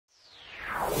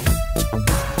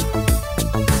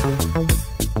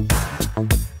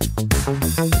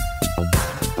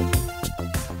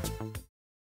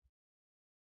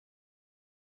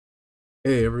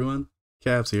Hey everyone,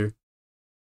 Cavs here.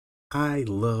 I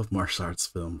love martial arts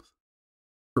films.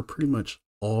 For pretty much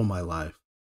all my life,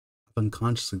 I've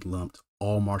unconsciously lumped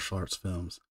all martial arts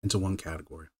films into one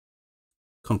category: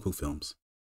 Kung Fu films,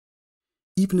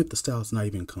 even if the style is not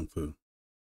even Kung Fu.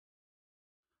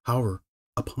 However,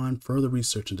 upon further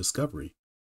research and discovery,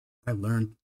 I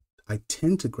learned I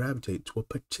tend to gravitate to a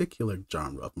particular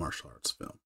genre of martial arts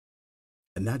film,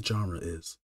 and that genre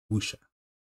is Wuxia.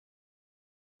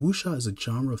 Wuxia is a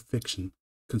genre of fiction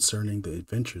concerning the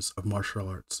adventures of martial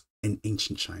arts in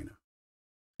ancient China,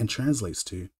 and translates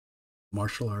to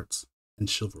martial arts and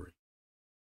chivalry.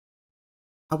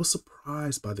 I was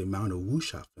surprised by the amount of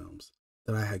wuxia films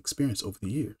that I had experienced over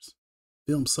the years.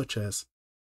 Films such as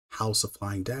House of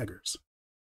Flying Daggers,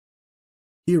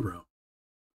 Hero,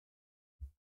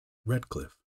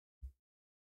 Redcliffe,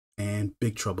 and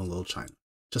Big Trouble in Little China,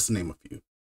 just to name a few.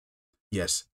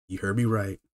 Yes, you heard me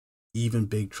right. Even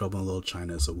Big Trouble in Little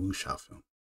China is a wuxia film.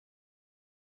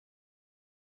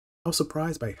 I was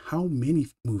surprised by how many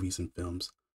movies and films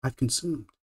I've consumed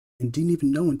and didn't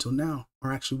even know until now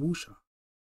are actually wuxia,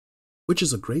 which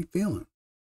is a great feeling.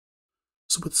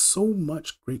 So with so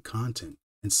much great content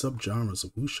and subgenres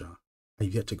of wuxia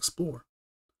I've yet to explore,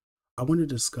 I want to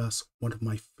discuss one of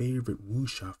my favorite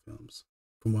wuxia films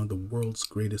from one of the world's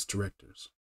greatest directors,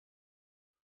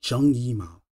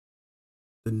 Yi-Mou.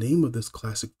 The name of this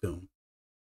classic film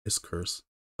is Curse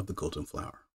of the Golden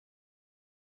Flower.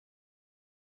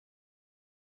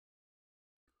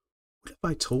 What if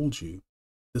I told you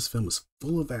this film is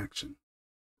full of action,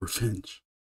 revenge,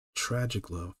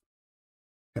 tragic love,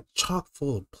 chock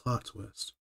full of plot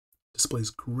twists,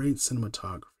 displays great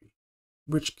cinematography,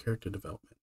 rich character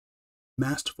development,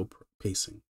 masterful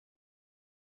pacing,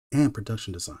 and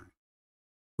production design?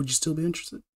 Would you still be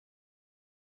interested?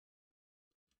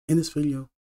 In this video,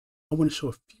 I want to show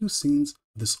a few scenes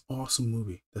of this awesome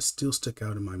movie that still stick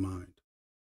out in my mind.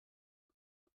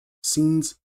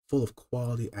 Scenes full of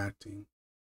quality acting.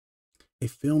 A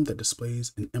film that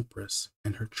displays an empress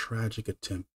and her tragic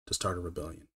attempt to start a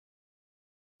rebellion,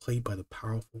 played by the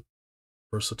powerful,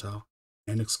 versatile,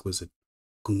 and exquisite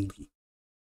Gong Li.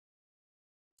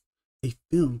 A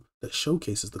film that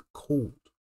showcases the cold,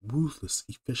 ruthless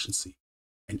efficiency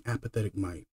and apathetic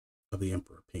might of the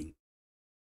Emperor Ping,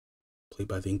 played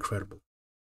by the incredible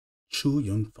Chu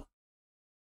Yun-feng.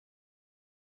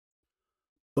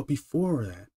 But before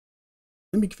that,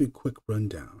 let me give you a quick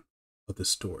rundown of this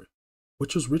story,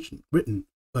 which was written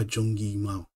by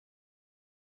Yi-Mou,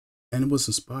 and it was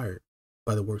inspired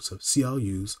by the works of Cao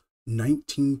Yu's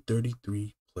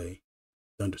 1933 play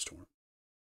Thunderstorm,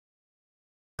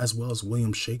 as well as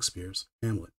William Shakespeare's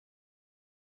Hamlet.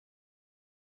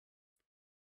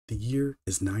 The year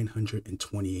is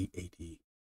 928 AD.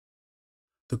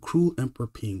 The cruel Emperor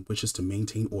Ping wishes to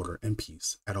maintain order and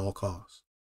peace at all costs.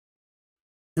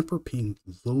 Emperor Ping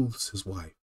loathes his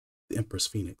wife, the Empress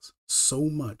Phoenix, so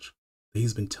much that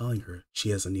he's been telling her she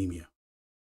has anemia.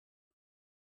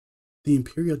 The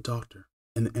imperial doctor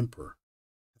and the emperor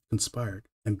have conspired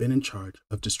and been in charge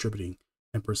of distributing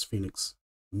Empress Phoenix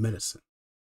medicine,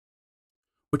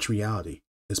 which in reality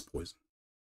is poison.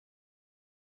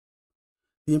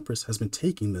 The empress has been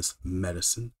taking this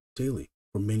medicine daily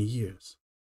for many years,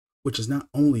 which is not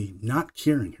only not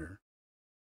curing her,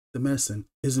 the medicine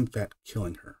is in fact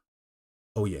killing her.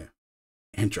 Oh yeah,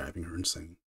 and driving her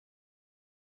insane.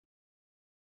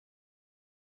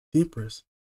 The empress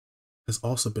has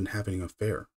also been having an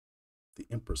affair with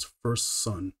the emperor's first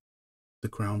son, the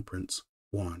crown prince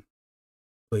Wan,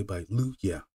 played by Lu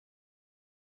Ye.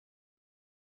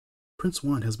 Prince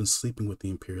Wan has been sleeping with the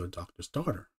imperial doctor's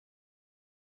daughter,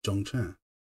 Zhong Chen,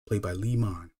 played by Li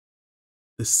Man,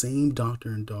 the same doctor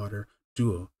and daughter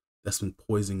duo that's been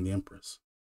poisoning the empress.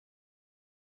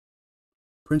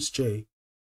 Prince Jie,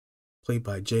 played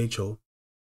by Jie Chou,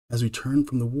 has returned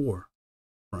from the war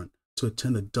front to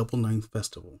attend the Double Ninth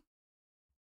Festival.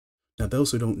 Now,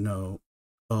 those who don't know,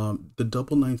 the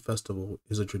Double Ninth Festival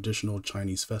is a traditional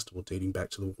Chinese festival dating back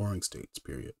to the Warring States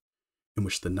period, in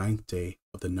which the 9th day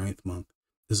of the 9th month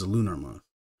is a lunar month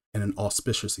and an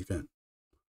auspicious event.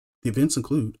 The events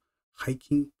include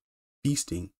hiking,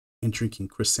 feasting, and drinking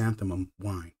chrysanthemum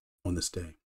wine on this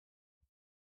day.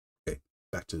 Okay,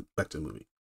 back to the movie.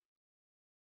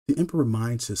 The emperor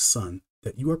reminds his son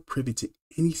that you are privy to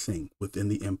anything within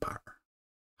the empire.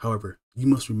 However, you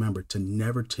must remember to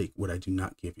never take what I do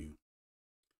not give you.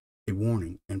 A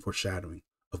warning and foreshadowing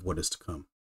of what is to come.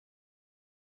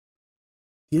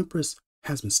 The empress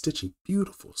has been stitching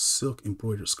beautiful silk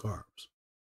embroidered scarves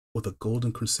with a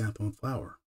golden chrysanthemum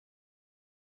flower.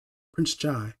 Prince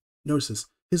Jai notices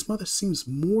his mother seems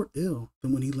more ill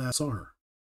than when he last saw her.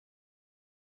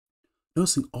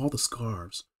 Noticing all the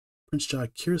scarves, Prince Jai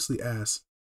curiously asks,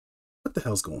 "What the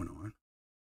hell's going on?"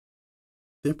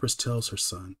 The Empress tells her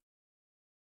son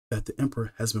that the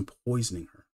Emperor has been poisoning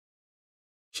her.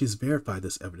 She has verified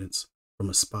this evidence from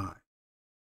a spy,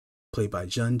 played by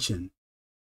Zhen Qin,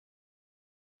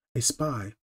 a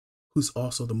spy who's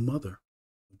also the mother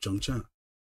of Zheng Chen,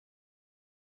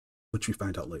 which we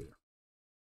find out later.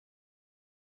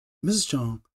 Mrs.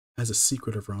 Zhang has a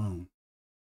secret of her own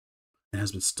and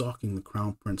has been stalking the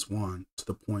Crown Prince Wan to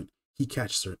the point he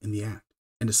catches her in the act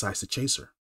and decides to chase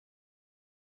her.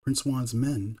 Prince Wan's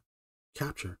men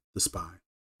capture the spy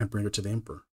and bring her to the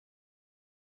Emperor.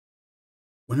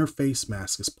 When her face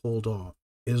mask is pulled off,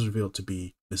 it is revealed to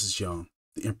be Mrs. Zhang,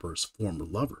 the Emperor's former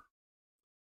lover.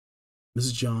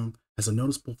 Mrs. Zhang has a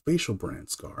noticeable facial brand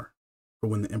scar for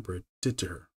when the Emperor did to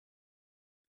her.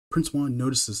 Prince Wan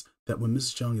notices that when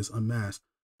Mrs. Zhang is unmasked,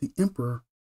 the Emperor,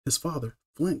 his father,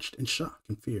 flinched in shock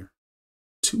and fear,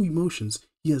 two emotions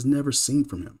he has never seen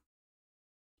from him.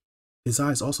 His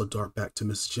eyes also dart back to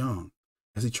Mrs. Zhang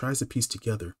as he tries to piece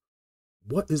together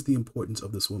what is the importance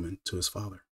of this woman to his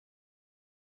father.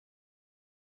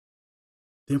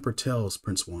 The Emperor tells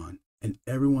Prince Wan and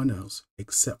everyone else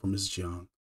except for Mrs. Zhang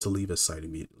to leave his sight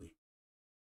immediately.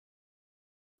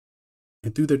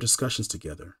 And through their discussions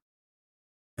together,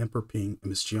 Emperor Ping and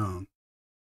Miss Zhang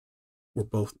were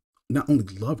both not only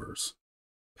lovers,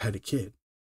 but had a kid.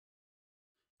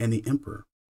 And the Emperor,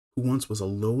 who once was a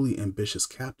lowly, ambitious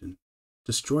captain,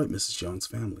 destroyed Mrs. Zhang's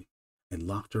family and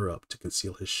locked her up to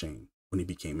conceal his shame when he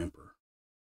became emperor.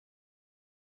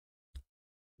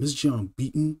 Mrs. Zhang,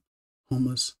 beaten,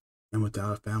 homeless, and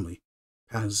without a family,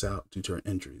 passes out due to her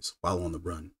injuries while on the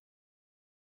run.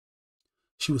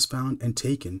 She was found and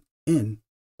taken in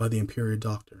by the imperial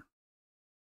doctor.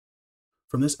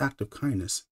 From this act of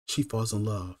kindness, she falls in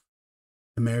love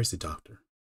and marries the doctor.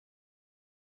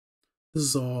 This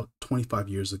is all 25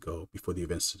 years ago before the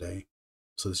events today,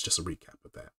 so this is just a recap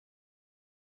of that.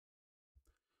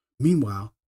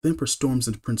 Meanwhile, the Emperor storms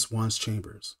into Prince Wan's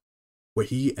chambers, where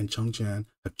he and Cheng Jian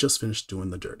have just finished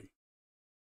doing the dirty.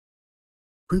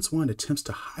 Prince Wan attempts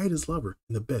to hide his lover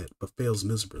in the bed, but fails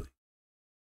miserably.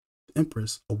 The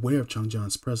Empress, aware of Cheng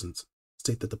Jian's presence,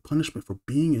 states that the punishment for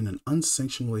being in an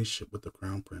unsanctioned relationship with the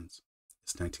Crown Prince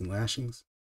is 19 lashings,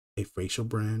 a facial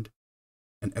brand,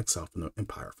 and exile from the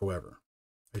Empire forever.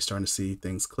 Are you starting to see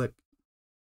things click?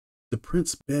 The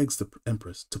prince begs the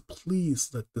Empress to please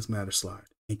let this matter slide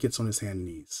and gets on his hands and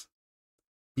knees.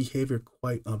 Behavior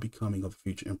quite unbecoming of a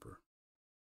future emperor.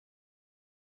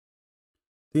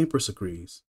 The Empress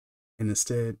agrees and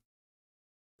instead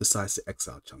decides to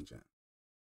exile Cheng Jian.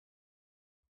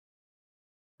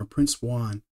 When Prince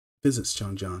Wan visits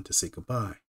Cheng Jian to say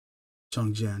goodbye,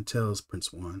 Cheng Jian tells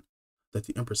Prince Wan that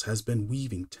the Empress has been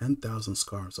weaving 10,000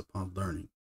 scarves upon learning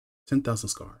 10,000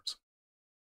 scarves.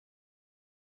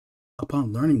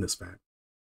 Upon learning this fact,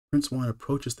 Prince Wan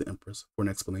approaches the Empress for an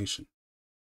explanation.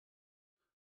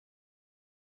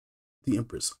 The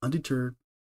Empress, undeterred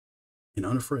and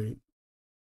unafraid,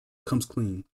 comes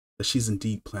clean that she's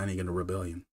indeed planning a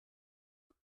rebellion.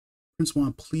 Prince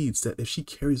Wan pleads that if she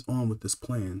carries on with this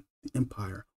plan, the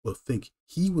Empire will think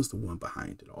he was the one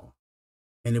behind it all,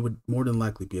 and it would more than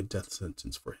likely be a death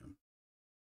sentence for him.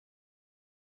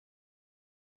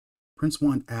 Prince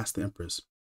Wan asks the Empress,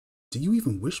 "Do you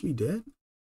even wish me dead?"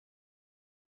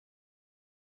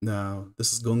 Now,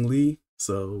 this is Gong Li,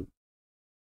 so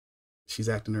she's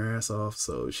acting her ass off,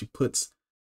 so she puts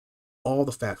all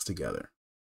the facts together,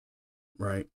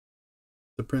 right?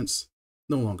 The prince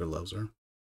no longer loves her.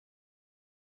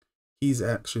 He's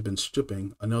actually been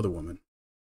stripping another woman.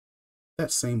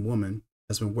 That same woman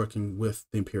has been working with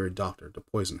the imperial doctor to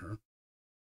poison her.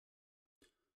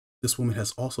 This woman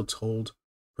has also told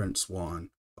Prince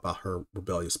Wan about her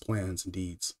rebellious plans and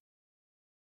deeds.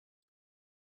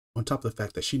 On top of the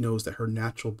fact that she knows that her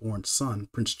natural-born son,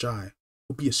 Prince Jai,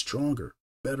 will be a stronger,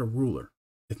 better ruler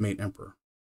if made emperor.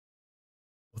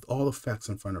 With all the facts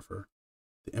in front of her,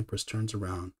 the Empress turns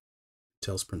around and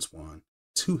tells Prince Wan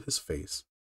to his face,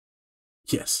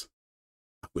 "Yes,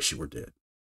 I wish you were dead."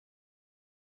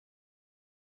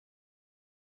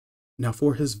 Now,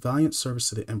 for his valiant service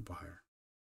to the Empire,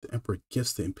 the Emperor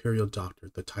gives the imperial doctor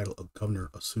the title of Governor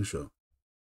of Suzhou,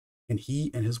 and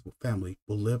he and his family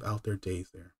will live out their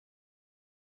days there.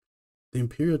 The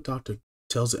imperial doctor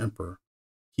tells the Emperor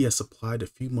he has supplied a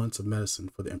few months of medicine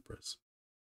for the Empress,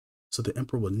 so the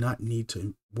Emperor will not need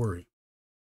to worry.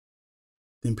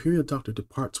 The imperial doctor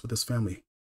departs with his family.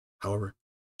 However,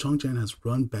 Chongjian has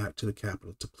run back to the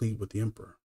capital to plead with the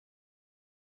emperor.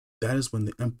 That is when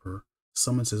the emperor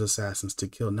summons his assassins to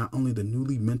kill not only the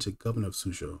newly minted governor of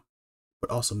Suzhou, but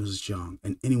also Mrs. Jiang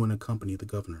and anyone accompanying the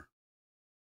governor.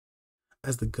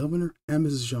 As the governor and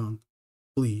Mrs. Jiang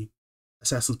flee,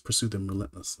 assassins pursue them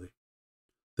relentlessly.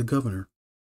 The governor,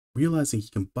 realizing he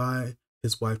can buy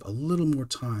his wife a little more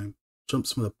time,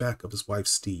 jumps from the back of his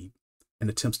wife's steed and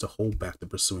attempts to hold back the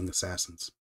pursuing assassins.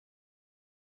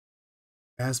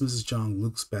 As Mrs. Jiang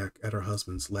looks back at her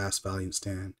husband's last valiant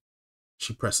stand,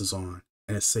 she presses on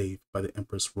and is saved by the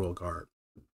Empress Royal Guard.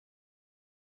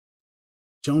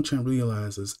 Zhongchen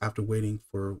realizes, after waiting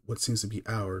for what seems to be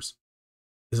hours,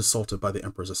 is assaulted by the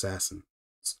Emperor's assassins.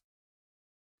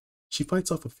 She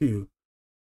fights off a few,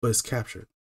 but is captured,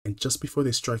 and just before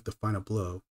they strike the final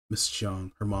blow, Mrs.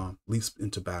 Jiang, her mom, leaps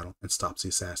into battle and stops the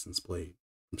assassin's blade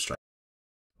from striking.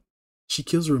 She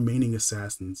kills the remaining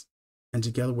assassins, and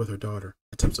together with her daughter,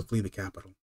 attempts to flee the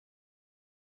capital.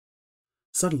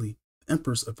 Suddenly, the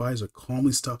Emperor's advisor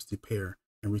calmly stops the pair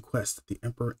and requests that the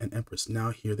Emperor and Empress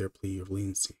now hear their plea of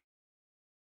leniency.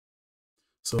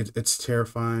 So it's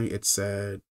terrifying, it's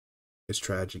sad, it's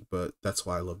tragic, but that's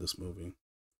why I love this movie.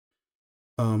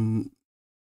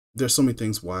 There's so many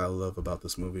things why I love about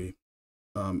this movie.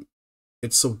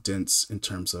 It's so dense in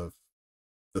terms of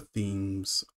the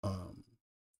themes,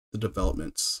 the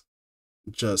developments,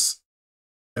 just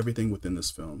everything within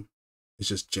this film is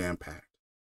just jam-packed,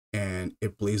 and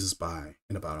it blazes by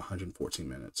in about 114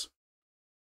 minutes.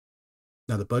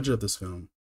 Now, the budget of this film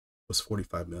was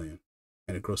 $45 million,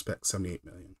 and it grossed back $78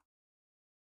 million.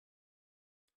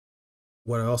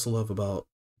 What I also love about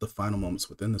the final moments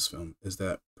within this film is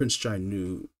that Prince Jai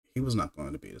knew he was not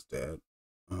going to be his dad,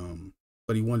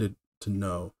 but he wanted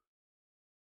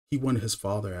his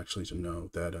father actually to know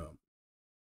that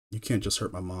you can't just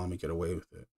hurt my mom and get away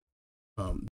with it.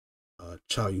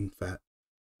 Cao Yu Plays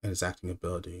and his acting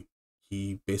ability,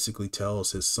 he basically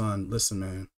tells his son, listen,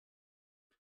 man,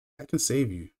 I can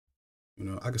save you.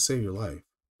 I can save your life,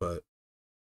 but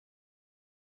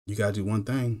you got to do one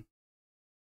thing.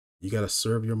 You got to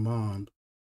serve your mom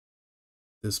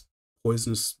this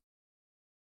poisonous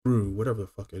brew, whatever the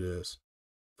fuck it is,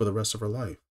 for the rest of her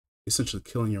life. Essentially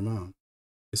killing your mom.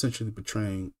 Essentially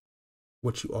betraying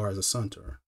what you are as a son to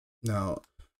her. Now,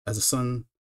 as a son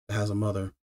that has a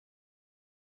mother,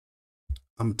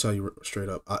 I'm going to tell you straight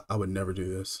up, I would never do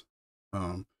this.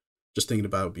 Just thinking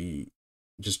about it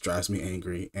just drives me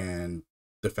angry, and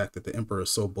the fact that the Emperor is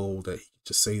so bold that he can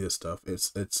just say this stuff,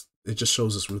 it just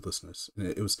shows his ruthlessness. And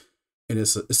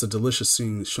it's a delicious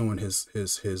scene showing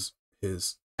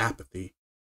his apathy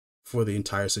for the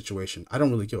entire situation. I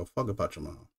don't really give a fuck about your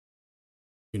mom.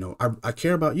 I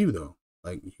care about you though.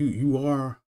 Like you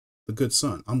are the good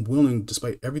son. I'm willing,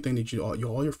 despite everything that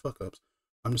all your fuck ups,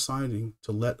 I'm deciding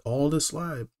to let all this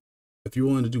slide if you're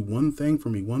willing to do one thing for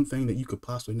me, one thing that you could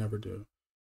possibly never do.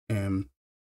 And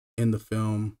in the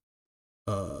film,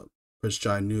 Prince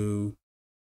Jai knew,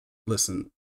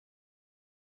 listen,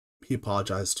 he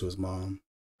apologizes to his mom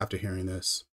after hearing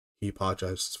this. He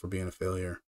apologizes for being a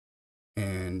failure.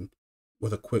 And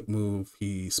with a quick move,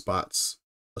 he spots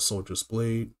a soldier's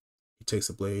blade. He takes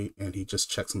the blade and he just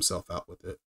checks himself out with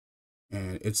it.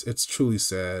 And it's truly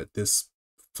sad. This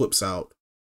flips out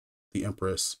the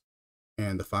Empress,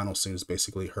 and the final scene is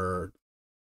basically her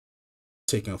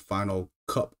taking a final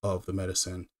cup of the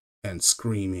medicine and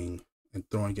screaming and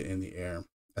throwing it in the air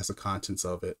as the contents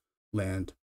of it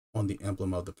land on the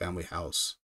emblem of the family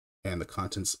house, and the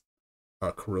contents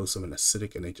are corrosive and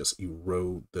acidic, and they just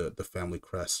erode the family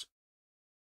crest.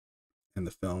 And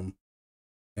the film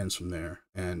ends from there.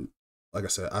 And like I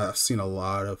said, I've seen a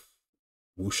lot of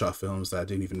wuxia films that I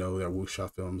didn't even know they were wuxia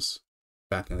films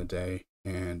back in the day,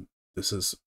 and this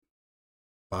is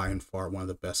by and far one of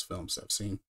the best films I've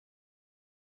seen.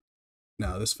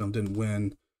 Now, this film didn't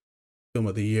win Film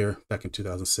of the Year back in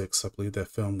 2006. I believe that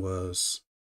film was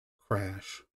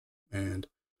Crash. And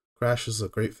Crash is a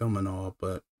great film and all,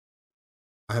 but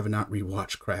I have not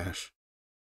rewatched Crash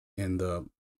in the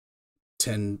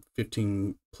 10,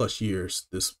 15 plus years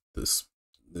this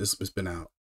has been out.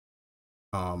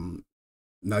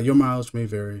 Now your mileage may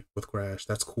vary with Crash.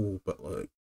 That's cool, but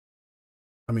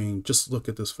just look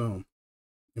at this film.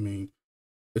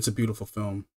 It's a beautiful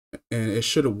film, and it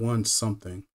should have won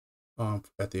something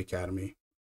at the Academy,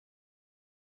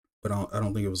 but I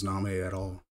don't think it was nominated at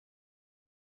all.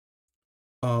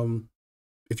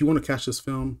 If you want to catch this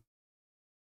film,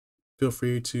 feel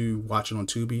free to watch it on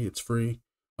Tubi. It's free.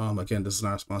 Again, this is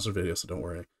not a sponsored video, so don't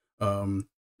worry.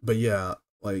 But yeah,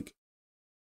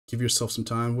 give yourself some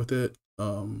time with it.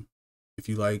 If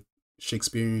you like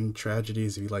Shakespearean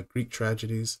tragedies, if you like Greek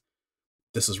tragedies,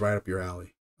 this is right up your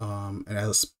alley. And it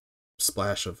has a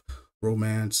splash of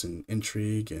romance and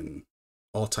intrigue and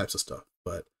all types of stuff.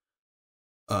 But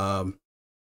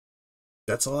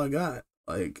that's all I got.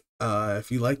 Like,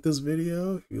 if you like this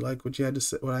video, if you like what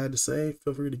I had to say,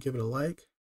 feel free to give it a like,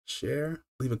 share,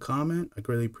 leave a comment. I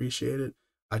greatly appreciate it.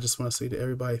 I just want to say to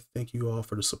everybody, thank you all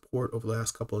for the support over the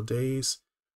last couple of days.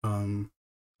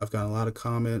 I've gotten a lot of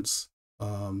comments,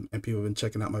 and people have been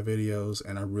checking out my videos,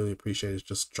 and I really appreciate it. It's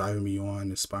just driving me on,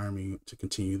 inspiring me to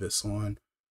continue this on,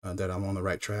 that I'm on the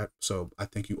right track. So I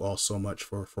thank you all so much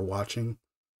for watching,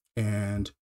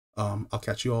 and I'll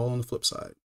catch you all on the flip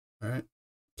side. All right,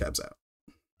 Cabs out.